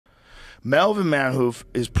Melvin Manhoef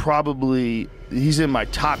is probably, he's in my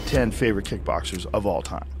top 10 favorite kickboxers of all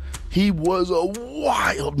time. He was a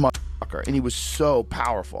wild motherfucker, and he was so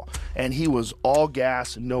powerful. And he was all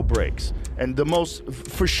gas, no brakes. And the most,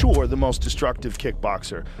 for sure, the most destructive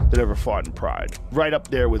kickboxer that ever fought in Pride. Right up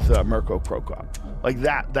there with Mirko Krokop. Like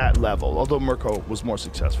that level, although Mirko was more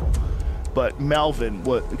successful. But Melvin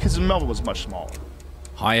was, because Melvin was much smaller.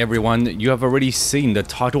 Hi everyone, you have already seen the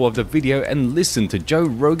title of the video and listened to Joe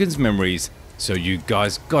Rogan's memories, so you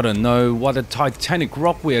guys gotta know what a titanic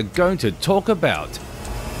rock we are going to talk about.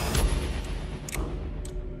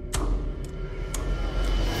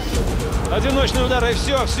 Одиночный удар и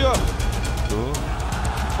все.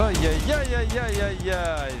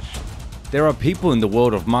 Ай-яй-яй-яй-яй-яй. There are people in the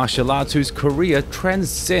world of martial arts whose career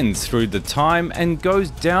transcends through the time and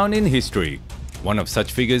goes down in history. One of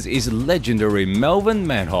such figures is legendary Melvin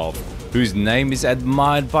Manhoef, whose name is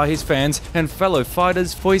admired by his fans and fellow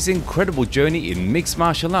fighters for his incredible journey in mixed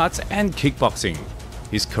martial arts and kickboxing.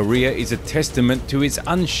 His career is a testament to his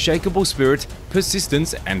unshakable spirit,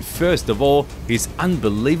 persistence, and first of all, his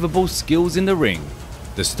unbelievable skills in the ring.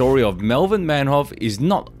 The story of Melvin Manhoef is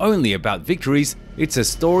not only about victories, it's a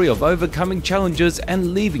story of overcoming challenges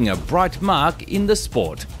and leaving a bright mark in the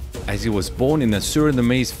sport. As he was born in a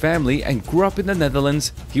Surinamese family and grew up in the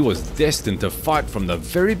Netherlands, he was destined to fight from the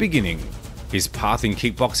very beginning. His path in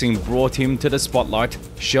kickboxing brought him to the spotlight,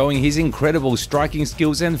 showing his incredible striking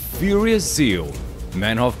skills and furious zeal.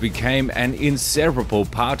 Manhoef became an inseparable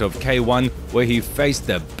part of K1, where he faced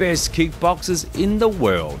the best kickboxers in the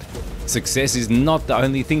world. Success is not the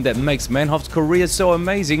only thing that makes Manhoef's career so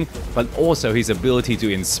amazing, but also his ability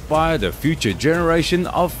to inspire the future generation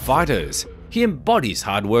of fighters. He embodies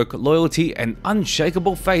hard work, loyalty, and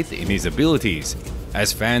unshakable faith in his abilities.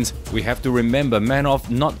 As fans, we have to remember Manhoef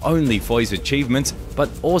not only for his achievements, but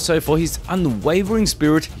also for his unwavering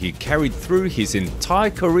spirit he carried through his entire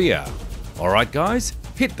career. Alright guys,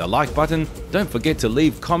 hit the like button, don't forget to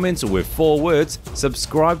leave comments with 4 words,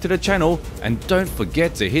 subscribe to the channel, and don't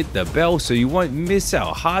forget to hit the bell so you won't miss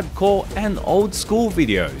our hardcore and old school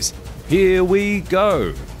videos. Here we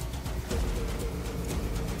go!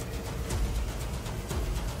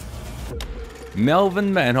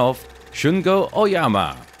 Melvin Manhoef, Shungo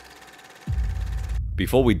Oyama.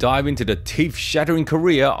 Before we dive into the teeth-shattering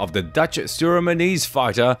career of the Dutch Surinamese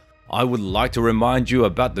fighter, I would like to remind you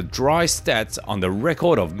about the dry stats on the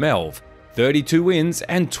record of Melv. 32 wins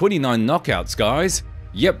and 29 knockouts, guys.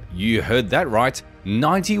 Yep, you heard that right.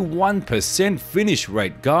 91% finish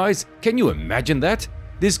rate, guys. Can you imagine that?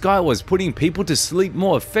 This guy was putting people to sleep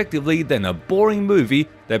more effectively than a boring movie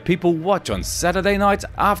that people watch on Saturday night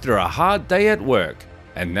after a hard day at work.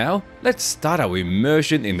 And now, let's start our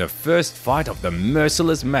immersion in the first fight of the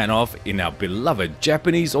merciless Manhoef in our beloved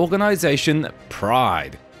Japanese organization,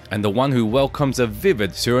 Pride. And the one who welcomes a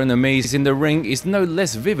vivid Surinamese in the ring is no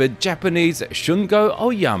less vivid Japanese Shungo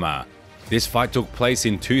Oyama. This fight took place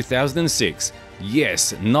in 2006.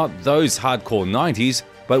 Yes, not those hardcore 90s,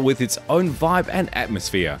 but with its own vibe and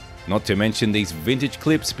atmosphere, not to mention these vintage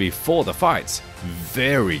clips before the fights.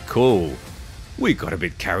 Very cool. We got a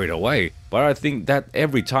bit carried away, but I think that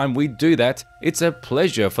every time we do that, it's a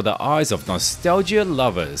pleasure for the eyes of nostalgia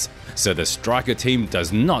lovers, so the Striker team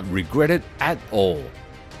does not regret it at all.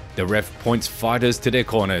 The ref points fighters to their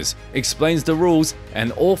corners, explains the rules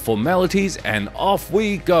and all formalities, and off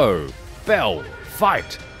we go. Bell,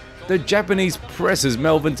 fight! The Japanese presses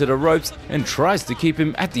Melvin to the ropes and tries to keep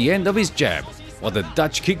him at the end of his jab, while the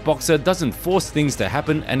Dutch kickboxer doesn't force things to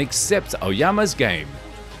happen and accepts Oyama's game.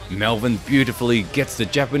 Melvin beautifully gets the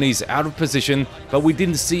Japanese out of position, but we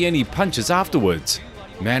didn't see any punches afterwards.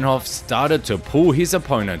 Manhoef started to pull his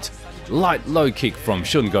opponent. Light low kick from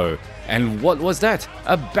Shungo, and what was that?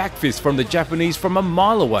 A back fist from the Japanese from a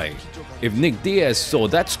mile away. If Nick Diaz saw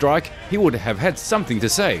that strike, he would have had something to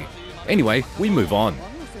say. Anyway, we move on.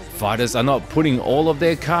 Fighters are not putting all of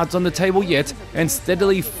their cards on the table yet and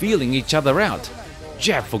steadily feeling each other out.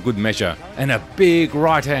 Jab for good measure and a big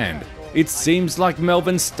right hand. It seems like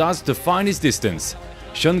Melvin starts to find his distance.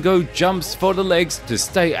 Shungo jumps for the legs to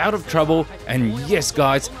stay out of trouble, and yes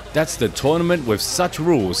guys, that's the tournament with such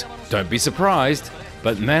rules. Don't be surprised.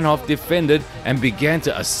 But Manhoef defended and began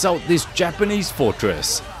to assault this Japanese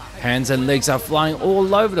fortress. Hands and legs are flying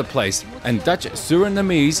all over the place, and Dutch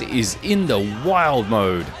Surinamese is in the wild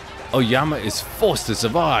mode. Oyama is forced to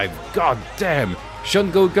survive. God damn!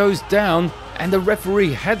 Shungo goes down, and the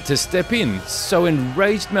referee had to step in, so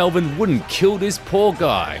enraged Melvin wouldn't kill this poor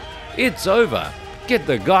guy. It's over. Get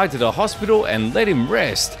the guy to the hospital and let him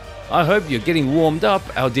rest. I hope you're getting warmed up,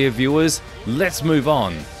 our dear viewers. Let's move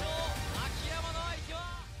on.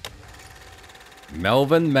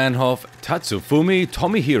 Melvin Manhoef Tatsufumi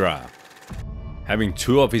Tomohira. Having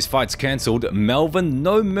 2 of his fights cancelled, Melvin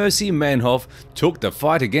No Mercy Manhoef took the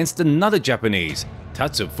fight against another Japanese,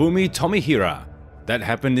 Tatsufumi Tomohira. That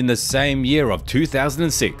happened in the same year of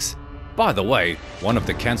 2006. By the way, one of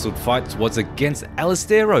the cancelled fights was against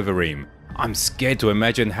Alistair Overeem. I'm scared to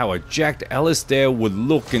imagine how a jacked Alistair would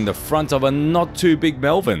look in the front of a not too big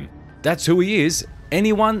Melvin. That's who he is,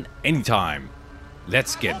 anyone, anytime.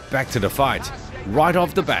 Let's get back to the fight. Right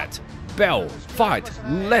off the bat, bell, fight,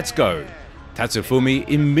 let's go. Tatsufumi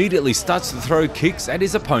immediately starts to throw kicks at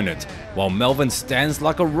his opponent, while Melvin stands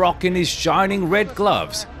like a rock in his shining red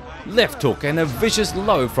gloves. Left hook and a vicious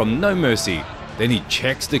low from No Mercy. Then he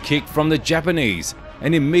checks the kick from the Japanese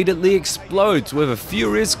and immediately explodes with a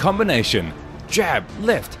furious combination. Jab,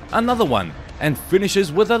 left, another one, and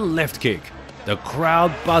finishes with a left kick. The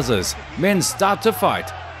crowd buzzes, men start to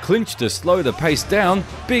fight. Clinch to slow the pace down,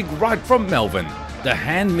 big right from Melvin. The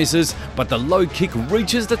hand misses, but the low kick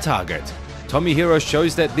reaches the target. Tomohira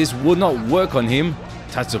shows that this would not work on him.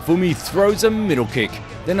 Tatsufumi throws a middle kick,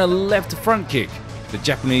 then a left front kick. The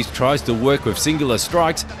Japanese tries to work with singular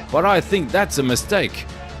strikes, but I think that's a mistake,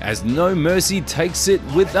 as No Mercy takes it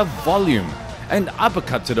with a volume. An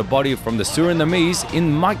uppercut to the body from the Surinamese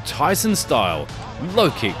in Mike Tyson style. Low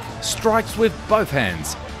kick, strikes with both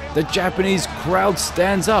hands. The Japanese crowd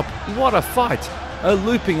stands up. What a fight! A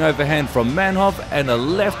looping overhand from Manhoef and a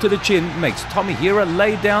left to the chin makes Tomohira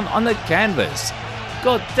lay down on the canvas.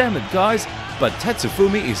 God damn it, guys, but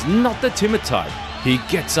Tatsufumi is not the timid type. He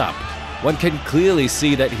gets up. One can clearly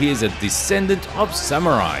see that he is a descendant of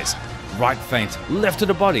samurais. Right feint, left to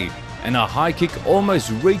the body, and a high kick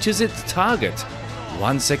almost reaches its target.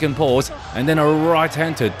 1 second pause, and then a right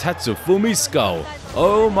hand to Tatsufumi's skull.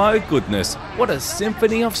 Oh my goodness, what a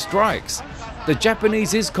symphony of strikes. The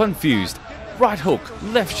Japanese is confused. Right hook,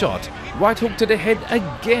 left shot, right hook to the head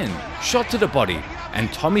again, shot to the body, and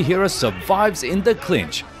Tomohira survives in the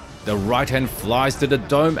clinch. The right hand flies to the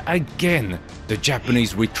dome again. The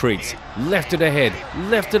Japanese retreats, left to the head,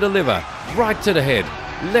 left to the liver, right to the head,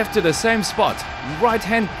 left to the same spot, right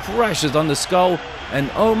hand crashes on the skull, and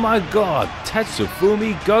oh my god,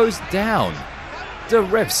 Tatsufumi goes down. The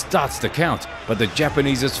ref starts to count, but the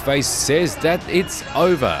Japanese's face says that it's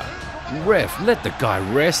over. Ref, let the guy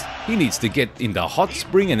rest. He needs to get in the hot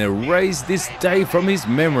spring and erase this day from his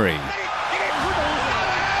memory.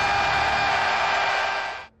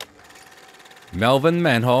 Melvin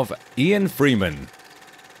Manhoef, Ian Freeman.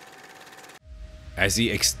 As he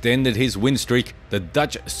extended his win streak, the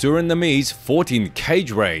Dutch Surinamese fought in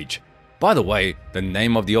Cage Rage. By the way, the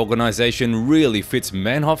name of the organization really fits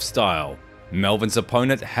Manhoef's style. Melvin's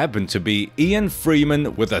opponent happened to be Ian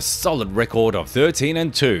Freeman with a solid record of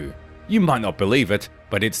 13-2. You might not believe it,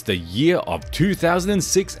 but it's the year of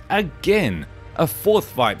 2006 again. A 4th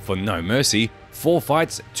fight for No Mercy, 4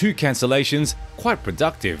 fights, 2 cancellations, quite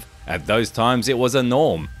productive. At those times it was a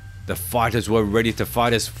norm. The fighters were ready to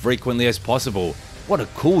fight as frequently as possible. What a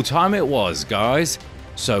cool time it was, guys.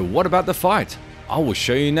 So what about the fight? I will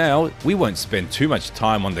show you now. We won't spend too much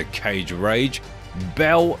time on the Cage Rage.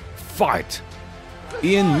 Bell, fight.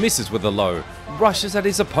 Ian misses with a low, rushes at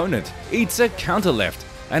his opponent, eats a counter left,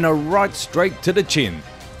 and a right straight to the chin.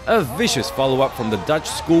 A vicious follow-up from the Dutch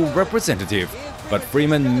school representative, but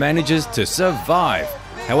Freeman manages to survive.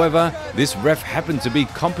 However, this ref happened to be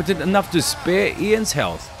competent enough to spare Ian's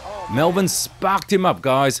health. Melvin sparked him up,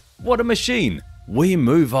 guys. What a machine. We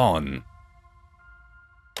move on.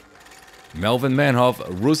 Melvin Manhoef,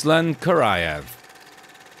 Ruslan Karayev.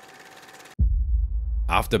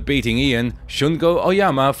 After beating Ian, Shungo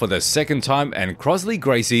Oyama for the 2nd time and Crosley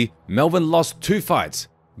Gracie, Melvin lost 2 fights.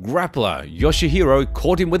 Grappler Yoshihiro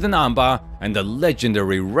caught him with an armbar, and the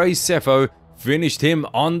legendary Ray Sefo finished him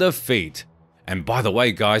on the feet. And by the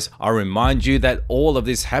way, guys, I remind you that all of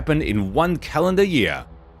this happened in 1 calendar year.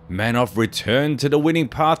 Manhoef returned to the winning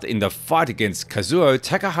path in the fight against Kazuo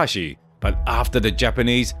Takahashi, but after the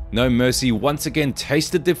Japanese, No Mercy once again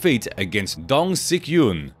tasted defeat against Dong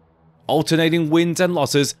Sik-yoon. Alternating wins and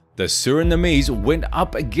losses, the Surinamese went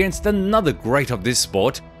up against another great of this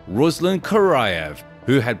sport, Ruslan Karayev,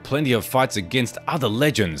 who had plenty of fights against other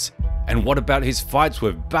legends. And what about his fights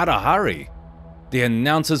with Badr Hari? The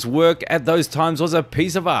announcer's work at those times was a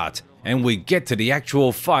piece of art, and we get to the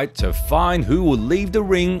actual fight to find who will leave the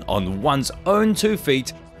ring on one's own 2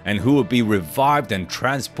 feet and who will be revived and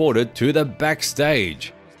transported to the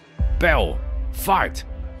backstage. Bell, fight.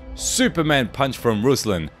 Superman punch from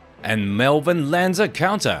Ruslan, and Melvin lands a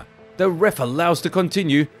counter. The ref allows to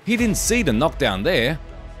continue. He didn't see the knockdown there.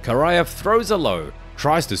 Karayev throws a low,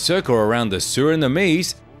 tries to circle around the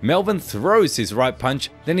Surinamese, Melvin throws his right punch,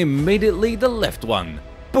 then immediately the left one.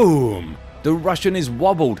 Boom! The Russian is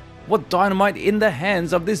wobbled. What dynamite in the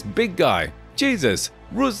hands of this big guy. Jesus,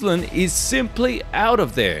 Ruslan is simply out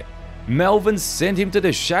of there. Melvin sent him to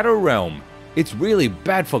the Shadow Realm. It's really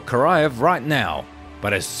bad for Karaev right now.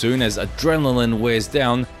 But as soon as adrenaline wears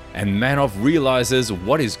down and Manhoef realizes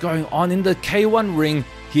what is going on in the K1 ring,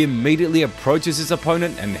 he immediately approaches his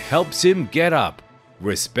opponent and helps him get up.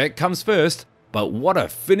 Respect comes first, but what a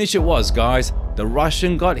finish it was, guys. The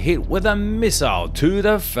Russian got hit with a missile to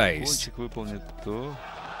the face.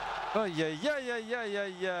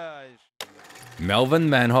 Melvin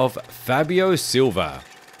Manhoef, Fabio Silva.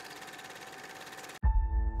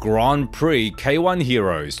 Grand Prix K1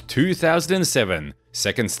 Heroes 2007,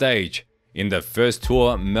 second stage. In the first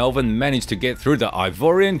tour, Melvin managed to get through the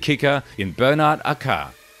Ivorian kicker in Bernard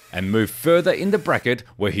Akar and move further in the bracket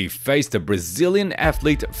where he faced the Brazilian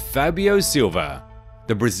athlete Fabio Silva.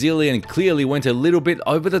 The Brazilian clearly went a little bit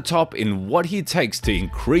over the top in what he takes to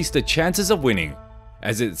increase the chances of winning,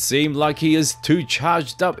 as it seemed like he is too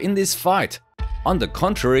charged up in this fight. On the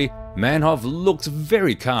contrary, Manhoef looked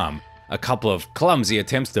very calm. A couple of clumsy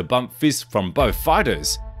attempts to bump fists from both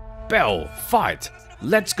fighters. Bell, fight,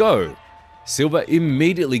 let's go. Silva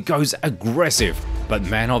immediately goes aggressive, but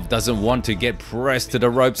Manhoef doesn't want to get pressed to the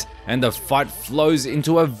ropes and the fight flows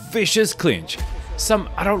into a vicious clinch. Some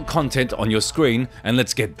adult content on your screen and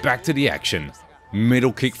let's get back to the action.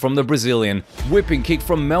 Middle kick from the Brazilian, whipping kick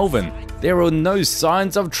from Melvin. There are no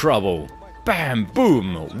signs of trouble. Bam,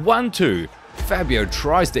 boom, 1-2. Fabio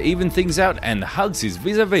tries to even things out and hugs his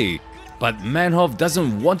vis-a-vis. But Manhoef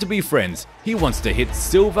doesn't want to be friends, he wants to hit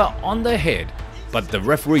Silva on the head. But the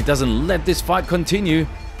referee doesn't let this fight continue.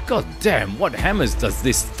 God damn, what hammers does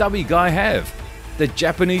this stubby guy have? The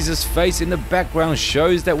Japanese's face in the background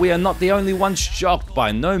shows that we are not the only ones shocked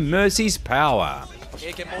by No Mercy's power.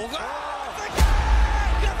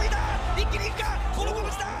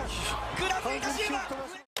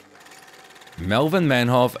 Melvin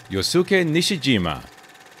Manhoef, Yosuke Nishijima.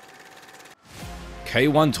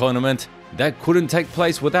 K1 tournament that couldn't take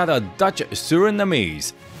place without a Dutch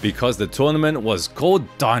Surinamese, because the tournament was called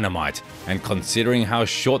Dynamite, and considering how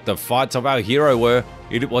short the fights of our hero were,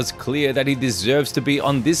 it was clear that he deserves to be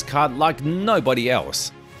on this card like nobody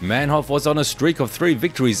else. Manhoef was on a streak of 3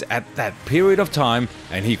 victories at that period of time,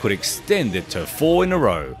 and he could extend it to 4 in a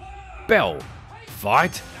row. Bell,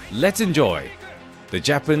 fight, let's enjoy. The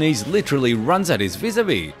Japanese literally runs at his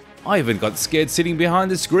vis-a-vis. I even got scared sitting behind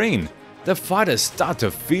the screen. The fighters start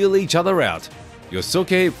to feel each other out.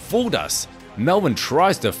 Yosuke fooled us. Melvin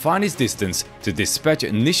tries to find his distance to dispatch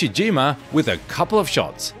Nishijima with a couple of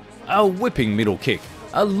shots. A whipping middle kick,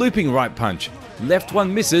 a looping right punch. Left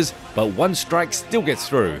one misses, but one strike still gets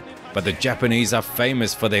through. But the Japanese are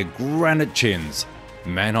famous for their granite chins.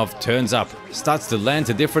 Manhoef turns up, starts to land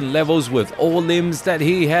to different levels with all limbs that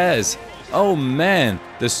he has. Oh man,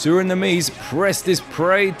 the Surinamese press this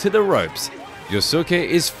prey to the ropes. Yosuke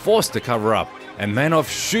is forced to cover up, and Manhoef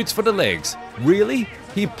shoots for the legs. Really?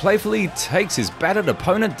 He playfully takes his battered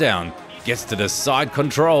opponent down, gets to the side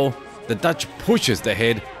control. The Dutch pushes the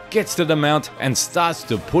head, gets to the mount, and starts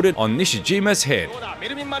to put it on Nishijima's head.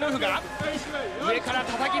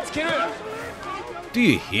 Do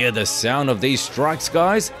you hear the sound of these strikes,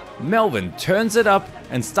 guys? Melvin turns it up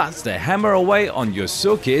and starts to hammer away on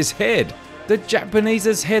Yosuke's head. The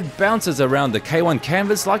Japanese's head bounces around the K1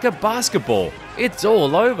 canvas like a basketball. It's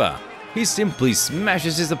all over. He simply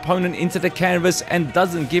smashes his opponent into the canvas and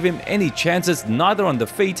doesn't give him any chances neither on the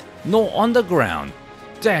feet nor on the ground.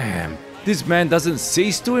 Damn, this man doesn't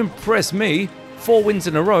cease to impress me. 4 wins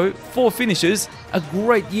in a row, 4 finishes, a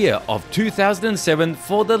great year of 2007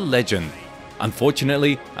 for the legend.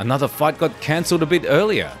 Unfortunately, another fight got cancelled a bit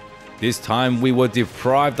earlier. This time we were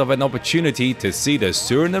deprived of an opportunity to see the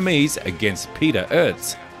Surinamese against Peter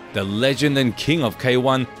Ertz, the legend and king of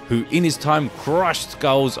K1 who in his time crushed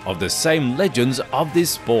skulls of the same legends of this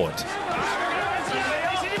sport.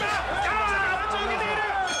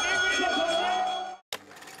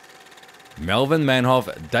 Melvin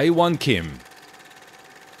Manhoef, Daewon Kim.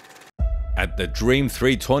 At the Dream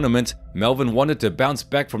 3 tournament, Melvin wanted to bounce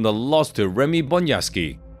back from the loss to Remy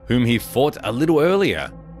Bonyaski, whom he fought a little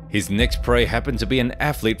earlier. His next prey happened to be an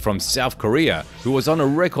athlete from South Korea who was on a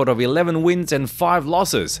record of 11 wins and 5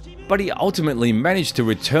 losses, but he ultimately managed to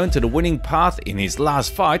return to the winning path in his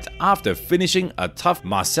last fight after finishing a tough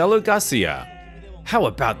Marcelo Garcia. How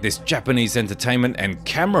about this Japanese entertainment and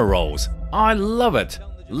camera rolls? I love it!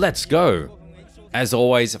 Let's go! As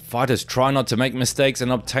always, fighters try not to make mistakes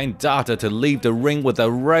and obtain data to leave the ring with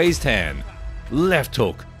a raised hand. Left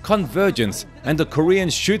hook, convergence, and the Korean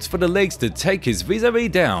shoots for the legs to take his vis-a-vis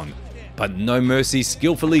down. But No Mercy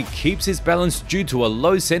skillfully keeps his balance due to a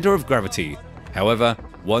low center of gravity. However,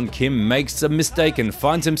 Won Kim makes a mistake and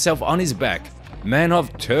finds himself on his back.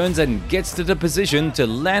 Manhoef turns and gets to the position to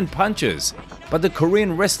land punches, but the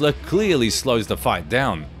Korean wrestler clearly slows the fight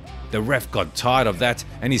down. The ref got tired of that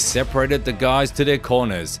and he separated the guys to their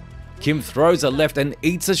corners. Kim throws a left and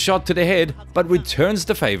eats a shot to the head, but returns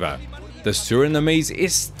the favor. The Surinamese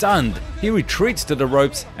is stunned. He retreats to the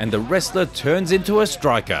ropes and the wrestler turns into a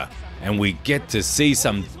striker. And we get to see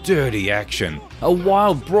some dirty action. A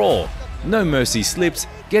wild brawl. No Mercy slips,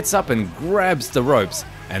 gets up and grabs the ropes,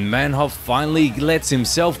 and Manhoef finally lets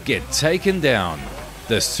himself get taken down.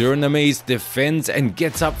 The Surinamese defends and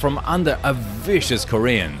gets up from under a vicious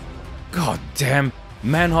Korean. God damn,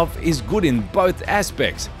 Manhoef is good in both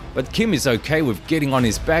aspects, but Kim is okay with getting on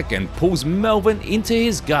his back and pulls Melvin into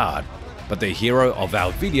his guard. But the hero of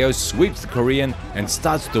our video sweeps the Korean and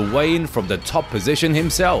starts to weigh in from the top position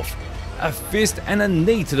himself. A fist and a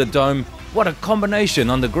knee to the dome. What a combination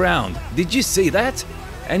on the ground. Did you see that?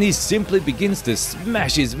 And he simply begins to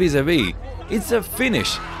smash his vis-a-vis. It's a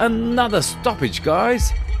finish. Another stoppage,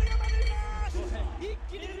 guys.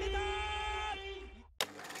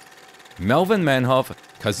 Melvin Manhoef,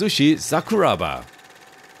 Kazushi Sakuraba.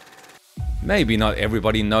 Maybe not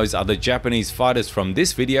everybody knows other Japanese fighters from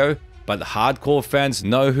this video, but hardcore fans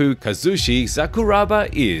know who Kazushi Sakuraba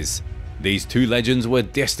is. These two legends were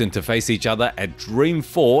destined to face each other at Dream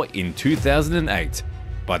 4 in 2008.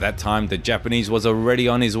 By that time, the Japanese was already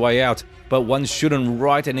on his way out, but one shouldn't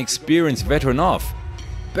write an experienced veteran off.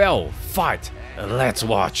 Bell, fight, let's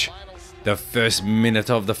watch. The first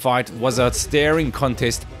minute of the fight was a staring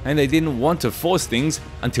contest and they didn't want to force things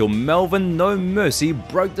until Melvin No Mercy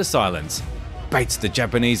broke the silence. Baits the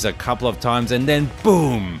Japanese a couple of times and then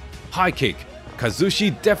boom! High kick.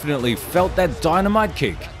 Kazushi definitely felt that dynamite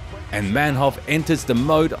kick. And Manhoef enters the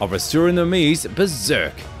mode of a Surinamese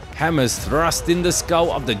berserk. Hammers thrust in the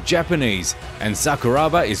skull of the Japanese and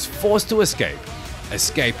Sakuraba is forced to escape.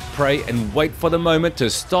 Escape, pray and wait for the moment to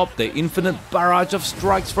stop the infinite barrage of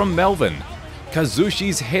strikes from Melvin.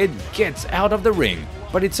 Kazushi's head gets out of the ring,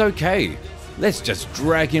 but it's okay. Let's just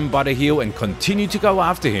drag him by the heel and continue to go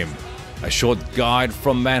after him. A short guide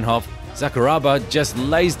from Manhoef, Sakuraba just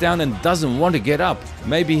lays down and doesn't want to get up.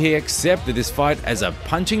 Maybe he accepted this fight as a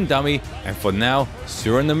punching dummy, and for now,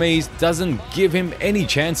 Surinamese doesn't give him any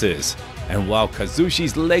chances. And while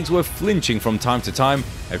Kazushi's legs were flinching from time to time,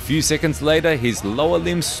 a few seconds later his lower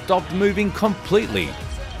limbs stopped moving completely.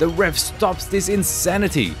 The ref stops this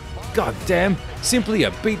insanity. God damn, simply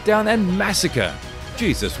a beatdown and massacre.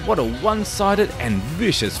 Jesus, what a one-sided and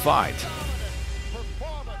vicious fight.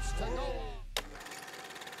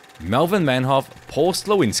 Melvin Manhoef, Paul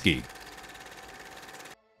Slowinski.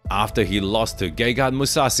 After he lost to Gegard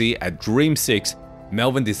Mousasi at Dream 6,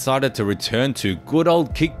 Melvin decided to return to good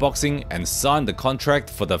old kickboxing and signed the contract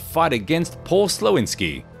for the fight against Paul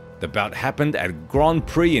Slowinski. The bout happened at Grand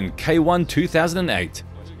Prix in K1 2008.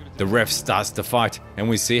 The ref starts the fight and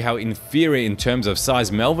we see how inferior in terms of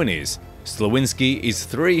size Melvin is. Slowinski is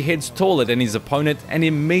 3 heads taller than his opponent and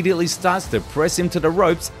immediately starts to press him to the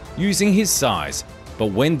ropes using his size.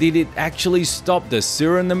 But when did it actually stop the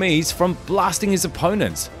Surinamese from blasting his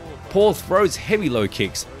opponents? Paul throws heavy low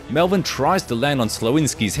kicks. Melvin tries to land on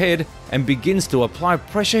Slowinski's head and begins to apply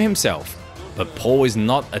pressure himself. But Paul is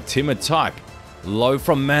not a timid type. Low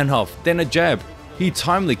from Manhoef, then a jab. He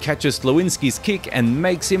timely catches Slowinski's kick and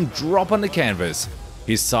makes him drop on the canvas.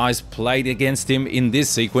 His size played against him in this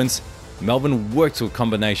sequence. Melvin works with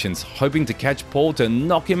combinations, hoping to catch Paul to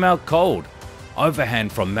knock him out cold.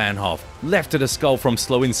 Overhand from Manhoef, left to the skull from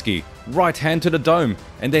Slowinski, right hand to the dome,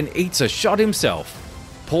 and then eats a shot himself.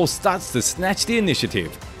 Paul starts to snatch the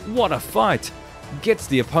initiative. What a fight! Gets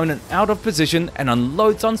the opponent out of position and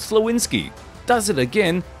unloads on Slowinski. Does it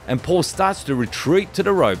again, and Paul starts to retreat to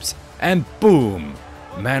the ropes. And boom!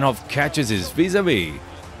 Manhoef catches his vis-a-vis.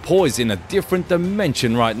 Paul is in a different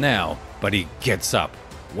dimension right now, but he gets up.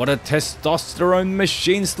 What a testosterone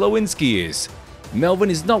machine Slowinski is. Melvin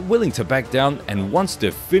is not willing to back down and wants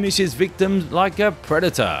to finish his victim like a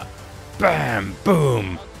predator. Bam!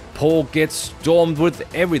 Boom! Paul gets stormed with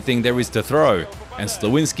everything there is to throw, and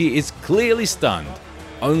Slowinski is clearly stunned.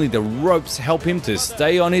 Only the ropes help him to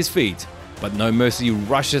stay on his feet, but No Mercy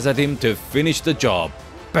rushes at him to finish the job.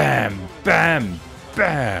 Bam! Bam!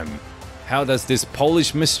 Bam! How does this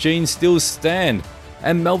Polish machine still stand?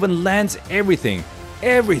 And Melvin lands everything.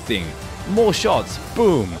 Everything! More shots,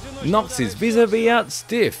 boom! Knocks his vis-a-vis out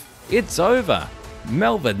stiff. It's over.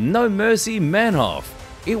 Melvin No Mercy Manhoef.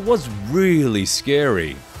 It was really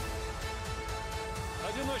scary.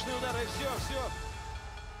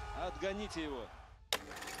 Возьмите его.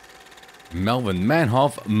 Melvin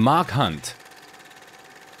Manhoef, Mark Hunt.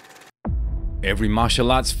 Every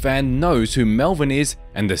martial arts fan knows who Melvin is,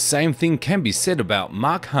 and the same thing can be said about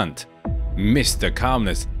Mark Hunt. Mr.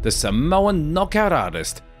 Calmness, the Samoan knockout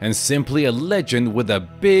artist, and simply a legend with a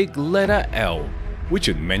big letter L. We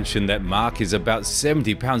should mention that Mark is about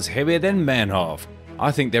 70 pounds heavier than Manhoef.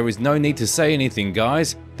 I think there is no need to say anything,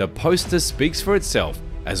 guys. The poster speaks for itself,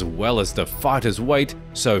 as well as the fighter's weight,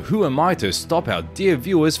 so who am I to stop our dear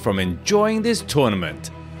viewers from enjoying this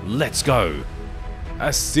tournament? Let's go!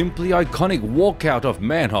 A simply iconic walkout of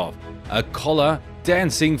Manhoef, a collar,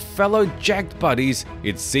 dancing, fellow jacked buddies.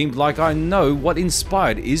 It seemed like I know what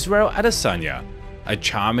inspired Israel Adesanya, a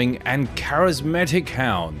charming and charismatic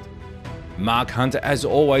hound. Mark Hunt, as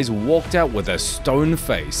always, walked out with a stone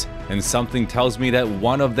face, and something tells me that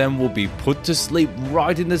one of them will be put to sleep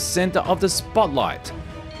right in the center of the spotlight.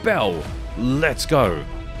 Bell, let's go!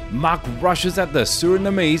 Mark rushes at the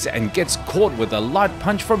Surinamese and gets caught with a light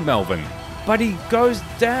punch from Melvin, but he goes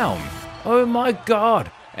down. Oh my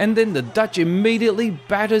god! And then the Dutch immediately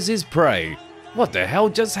batters his prey. What the hell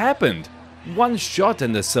just happened? One shot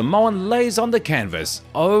and the Samoan lays on the canvas.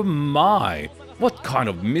 Oh my! What kind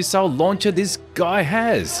of missile launcher this guy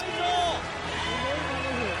has?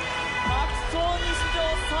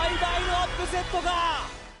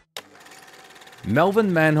 Melvin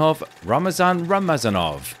Manhoef, Ramazan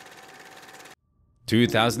Ramazanov.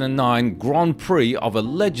 2009 Grand Prix of a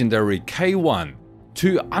legendary K1.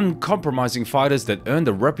 Two uncompromising fighters that earned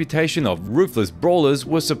a reputation of ruthless brawlers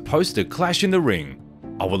were supposed to clash in the ring.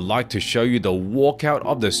 I would like to show you the walkout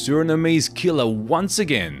of the Surinamese killer once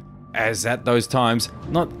again, as at those times,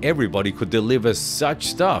 not everybody could deliver such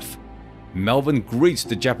stuff. Melvin greets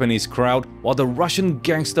the Japanese crowd while the Russian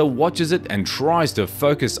gangster watches it and tries to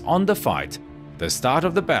focus on the fight. The start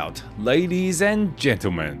of the bout, ladies and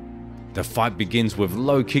gentlemen. The fight begins with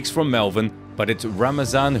low kicks from Melvin, but it's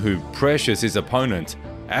Ramazan who pressures his opponent.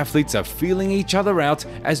 Athletes are feeling each other out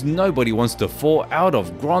as nobody wants to fall out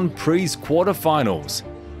of Grand Prix quarterfinals.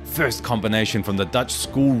 First combination from the Dutch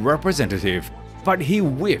school representative, but he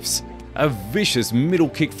whiffs. A vicious middle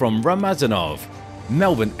kick from Ramazanov.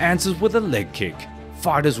 Melvin answers with a leg kick.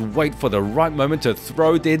 Fighters wait for the right moment to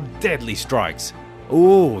throw their deadly strikes.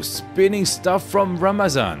 Ooh, spinning stuff from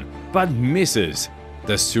Ramazan, but misses.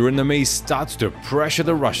 The Surinamese starts to pressure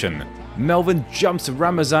the Russian. Melvin jumps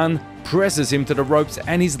Ramazan, presses him to the ropes,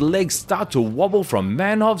 and his legs start to wobble from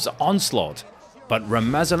Manhoef's onslaught. But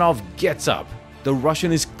Ramazanov gets up. The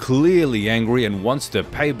Russian is clearly angry and wants to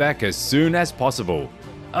pay back as soon as possible.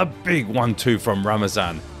 A big 1-2 from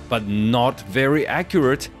Ramazan, but not very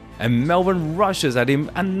accurate, and Melvin rushes at him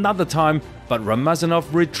another time, but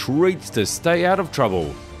Ramazanov retreats to stay out of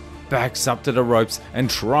trouble. Backs up to the ropes and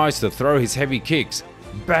tries to throw his heavy kicks.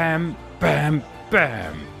 Bam, bam,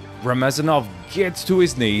 bam. Ramazanov gets to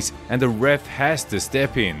his knees and the ref has to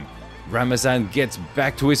step in. Ramazan gets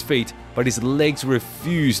back to his feet, but his legs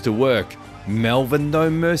refuse to work. Melvin No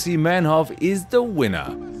Mercy Manhoef is the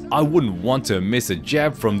winner. I wouldn't want to miss a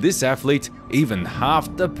jab from this athlete, even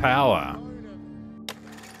half the power.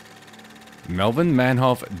 Melvin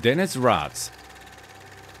Manhoef, Dennis Rats.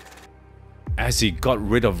 As he got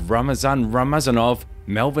rid of Ramazan Ramazanov,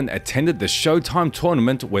 Melvin attended the Showtime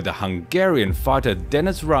tournament where the Hungarian fighter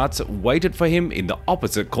Dennis Rats waited for him in the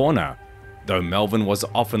opposite corner. Though Melvin was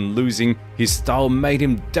often losing, his style made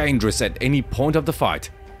him dangerous at any point of the fight.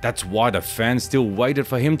 That's why the fans still waited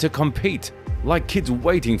for him to compete, like kids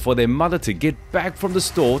waiting for their mother to get back from the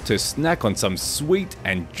store to snack on some sweet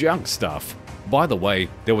and junk stuff. By the way,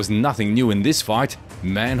 there was nothing new in this fight.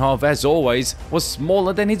 Manhoef, as always, was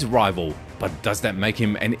smaller than his rival, but does that make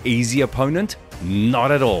him an easy opponent?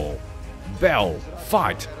 Not at all. Bell,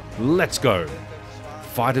 fight, let's go.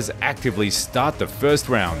 Fighters actively start the first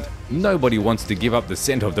round. Nobody wants to give up the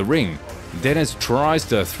center of the ring. Dennis tries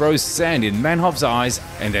to throw sand in Manhoef's eyes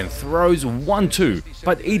and then throws 1-2,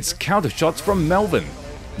 but eats counter shots from Melvin.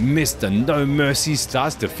 Mr. No Mercy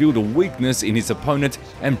starts to feel the weakness in his opponent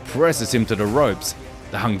and presses him to the ropes.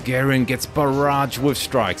 The Hungarian gets barraged with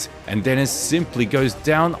strikes and Dennis simply goes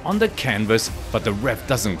down on the canvas, but the ref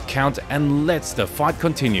doesn't count and lets the fight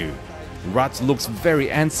continue. Rats looks very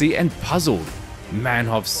antsy and puzzled.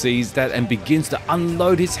 Manhoef sees that and begins to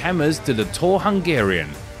unload his hammers to the tall Hungarian.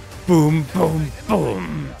 Boom, boom,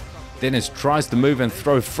 boom. Dennis tries to move and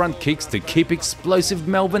throw front kicks to keep explosive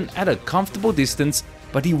Melvin at a comfortable distance,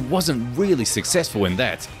 but he wasn't really successful in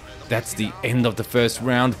that. That's the end of the first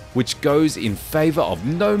round, which goes in favor of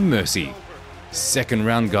No Mercy. Second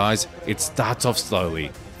round, guys, it starts off slowly.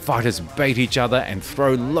 Fighters bait each other and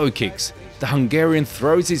throw low kicks. The Hungarian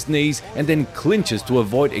throws his knees and then clinches to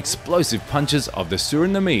avoid explosive punches of the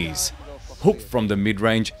Surinamese. Hook from the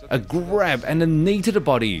mid-range, a grab and a knee to the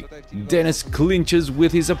body. Dennis clinches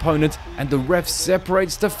with his opponent and the ref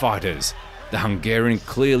separates the fighters. The Hungarian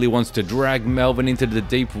clearly wants to drag Melvin into the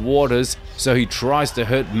deep waters, so he tries to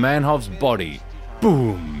hurt Manhoef's body.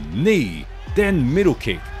 Boom! Knee, then middle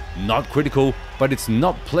kick. Not critical, but it's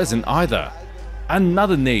not pleasant either.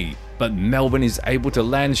 Another knee, but Melvin is able to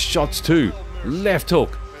land shots too. Left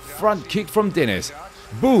hook, front kick from Dennis.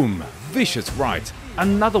 Boom! Vicious right.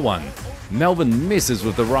 Another one. Melvin misses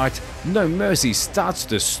with the right. No Mercy starts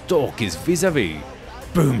to stalk his vis-a-vis.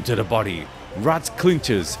 Boom to the body. Rats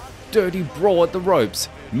clinches. Dirty brawl at the ropes.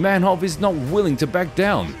 Manhoef is not willing to back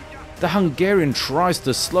down. The Hungarian tries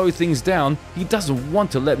to slow things down. He doesn't want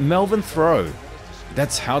to let Melvin throw.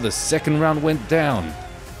 That's how the second round went down.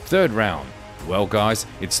 Third round. Well guys,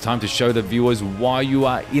 it's time to show the viewers why you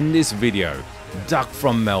are in this video. Duck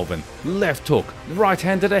from Melvin, left hook, right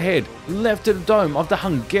hand to the head, left to the dome of the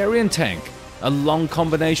Hungarian tank. A long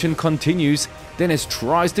combination continues. Dennis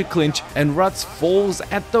tries to clinch and Ruts falls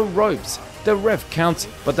at the ropes. The ref counts,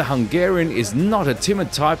 but the Hungarian is not a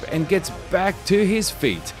timid type and gets back to his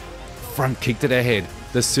feet. Front kick to the head.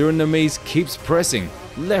 The Surinamese keeps pressing.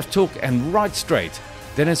 Left hook and right straight.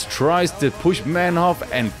 Dennis tries to push Manhoef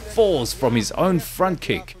and falls from his own front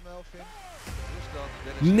kick.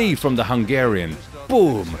 Knee from the Hungarian.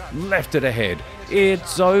 Boom! Left to the head.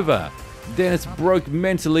 It's over. Dennis broke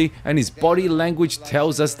mentally and his body language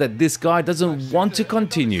tells us that this guy doesn't want to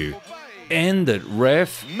continue. End it,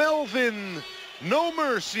 ref. Melvin No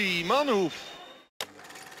Mercy Manhoef.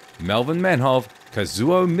 Melvin Manhoef,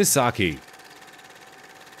 Kazuo Misaki.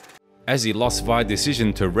 As he lost via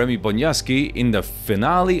decision to Remy Bonyaski in the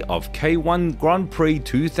finale of K1 Grand Prix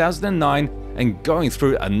 2009 and going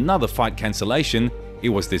through another fight cancellation, it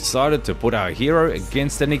was decided to put our hero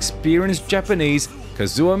against an experienced Japanese,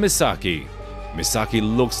 Kazuo Misaki. Misaki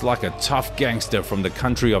looks like a tough gangster from the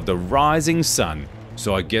country of the rising sun,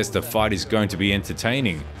 so I guess the fight is going to be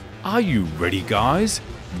entertaining. Are you ready guys?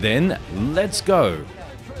 Then let's go!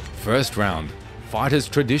 First round. Fighters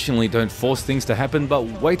traditionally don't force things to happen but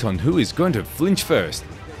wait on who is going to flinch first.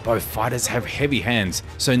 Both fighters have heavy hands,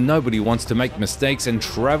 so nobody wants to make mistakes and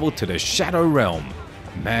travel to the Shadow Realm.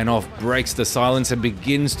 Manhoef breaks the silence and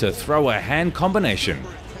begins to throw a hand combination.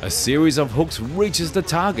 A series of hooks reaches the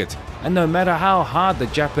target, and no matter how hard the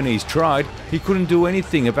Japanese tried, he couldn't do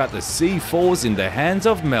anything about the C4s in the hands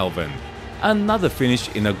of Melvin. Another finish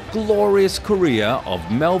in a glorious career of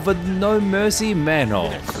Melvin No Mercy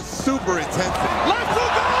Manhoef. Super intensity. Left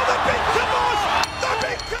hook, oh, the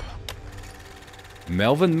big kimono!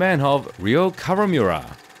 Melvin Manhoef, Ryo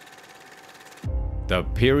Kawamura. The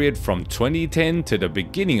period from 2010 to the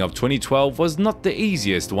beginning of 2012 was not the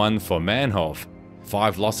easiest one for Manhoef.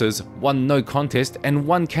 5 losses, 1 no contest and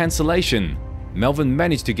 1 cancellation. Melvin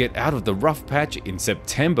managed to get out of the rough patch in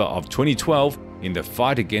September of 2012 in the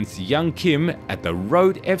fight against Young Kim at the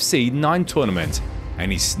Road FC 9 tournament,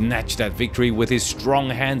 and he snatched that victory with his strong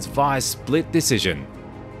hands via split decision.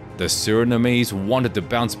 The Surinamese wanted to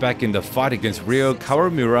bounce back in the fight against Ryo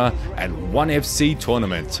Kawamura at 1FC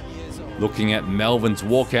tournament. Looking at Melvin's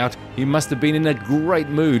walkout, he must have been in a great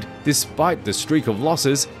mood despite the streak of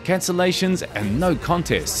losses, cancellations and no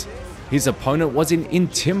contests. His opponent was in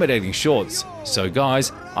intimidating shorts, so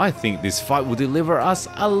guys, I think this fight will deliver us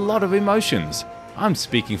a lot of emotions. I'm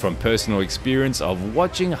speaking from personal experience of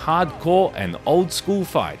watching hardcore and old school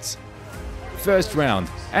fights. First round,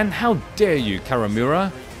 and how dare you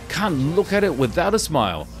Kawamura? Can't look at it without a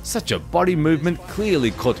smile. Such a body movement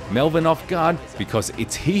clearly caught Melvin off guard because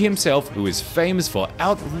it's he himself who is famous for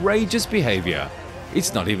outrageous behavior.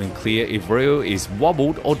 It's not even clear if Ryo is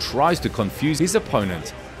wobbled or tries to confuse his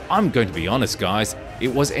opponent. I'm going to be honest guys,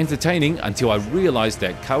 it was entertaining until I realized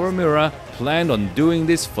that Kawamura planned on doing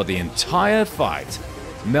this for the entire fight.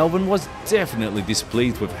 Melvin was definitely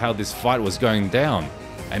displeased with how this fight was going down,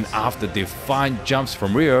 and after defiant jumps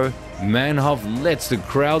from Ryo, Manhoef lets the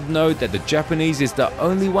crowd know that the Japanese is the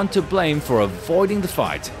only one to blame for avoiding the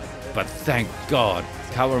fight. But thank God,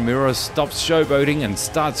 Kawamura stops showboating and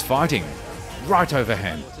starts fighting. Right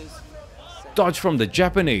overhand. Dodge from the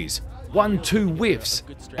Japanese. 1-2 whiffs.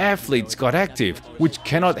 Athletes got active, which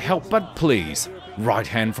cannot help but please. Right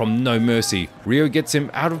hand from No Mercy. Ryo gets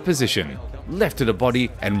him out of position. Left to the body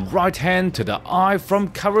and right hand to the eye from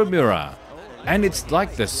Kawamura. And it's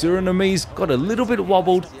like the Surinamese got a little bit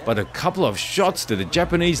wobbled, but a couple of shots to the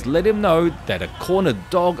Japanese let him know that a cornered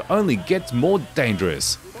dog only gets more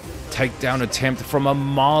dangerous. Takedown attempt from a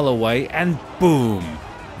mile away and boom!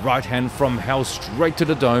 right hand from hell straight to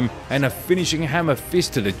the dome, and a finishing hammer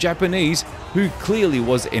fist to the Japanese, who clearly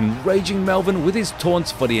was enraging Melvin with his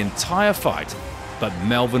taunts for the entire fight. But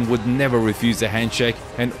Melvin would never refuse a handshake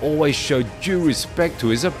and always showed due respect to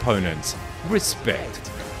his opponents.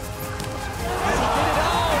 Respect.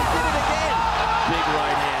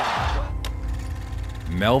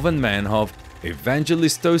 Melvin Manhoef,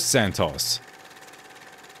 Evangelisto Santos.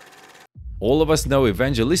 All of us know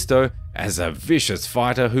Evangelisto as a vicious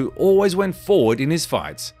fighter who always went forward in his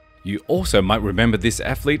fights. You also might remember this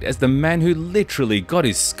athlete as the man who literally got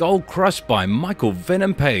his skull crushed by Michael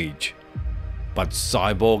Venom Page. But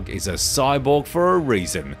Cyborg is a cyborg for a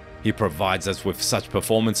reason. He provides us with such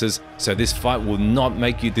performances, so this fight will not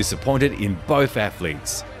make you disappointed in both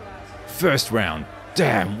athletes. First round.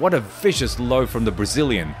 Damn, what a vicious low from the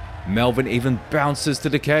Brazilian. Melvin even bounces to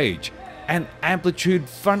the cage. An amplitude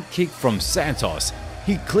front kick from Santos.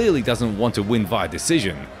 He clearly doesn't want to win via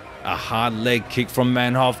decision. A hard leg kick from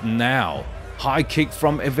Manhoef now. High kick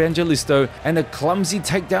from Evangelisto and a clumsy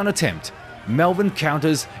takedown attempt. Melvin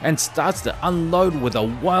counters and starts to unload with a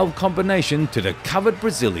wild combination to the covered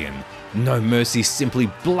Brazilian. No mercy simply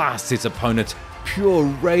blasts his opponent. Pure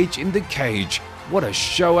rage in the cage. What a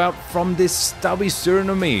show out from this stubby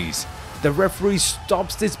Surinamese. The referee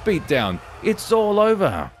stops this beatdown. It's all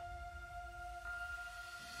over.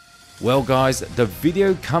 Well guys, the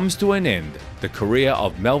video comes to an end. The career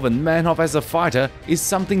of Melvin Manhoef as a fighter is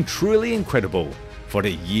something truly incredible. For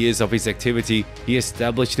the years of his activity, he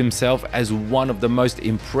established himself as one of the most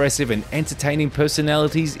impressive and entertaining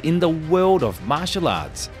personalities in the world of martial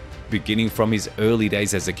arts. Beginning from his early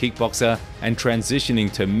days as a kickboxer and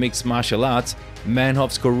transitioning to mixed martial arts,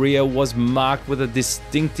 Manhoef's career was marked with a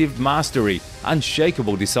distinctive mastery,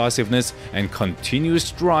 unshakable decisiveness, and continuous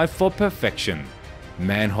strive for perfection.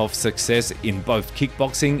 Manhoef's success in both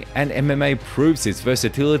kickboxing and MMA proves his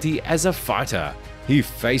versatility as a fighter. He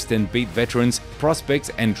faced and beat veterans, prospects,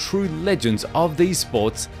 and true legends of these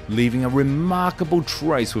sports, leaving a remarkable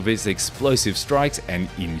trace with his explosive strikes and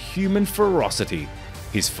inhuman ferocity.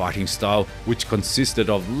 His fighting style, which consisted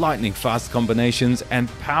of lightning-fast combinations and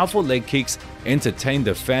powerful leg kicks, entertained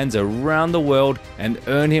the fans around the world and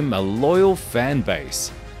earned him a loyal fan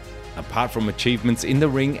base. Apart from achievements in the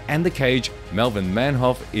ring and the cage, Melvin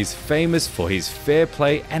Manhoef is famous for his fair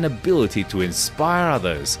play and ability to inspire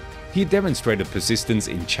others. He demonstrated persistence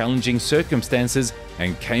in challenging circumstances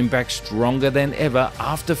and came back stronger than ever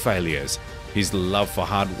after failures. His love for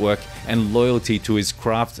hard work and loyalty to his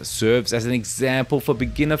craft serves as an example for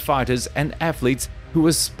beginner fighters and athletes who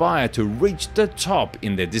aspire to reach the top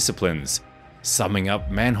in their disciplines. Summing up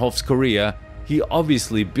Manhoef's career, he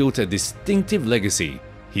obviously built a distinctive legacy.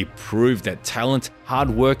 He proved that talent, hard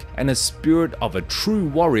work, and a spirit of a true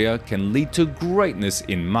warrior can lead to greatness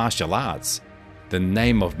in martial arts. The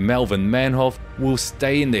name of Melvin Manhoef will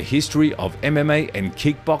stay in the history of MMA and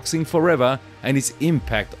kickboxing forever, and his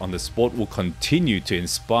impact on the sport will continue to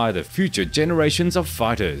inspire the future generations of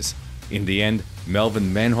fighters. In the end,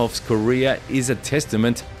 Melvin Manhoef's career is a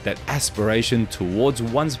testament that aspiration towards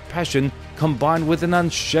one's passion combined with an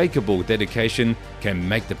unshakable dedication can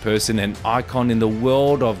make the person an icon in the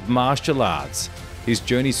world of martial arts. His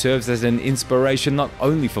journey serves as an inspiration not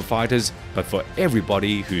only for fighters, but for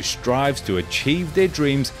everybody who strives to achieve their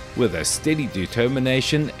dreams with a steady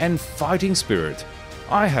determination and fighting spirit.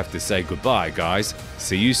 I have to say goodbye, guys.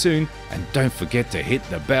 See you soon, and don't forget to hit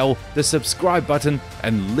the bell, the subscribe button,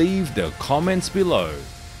 and leave the comments below.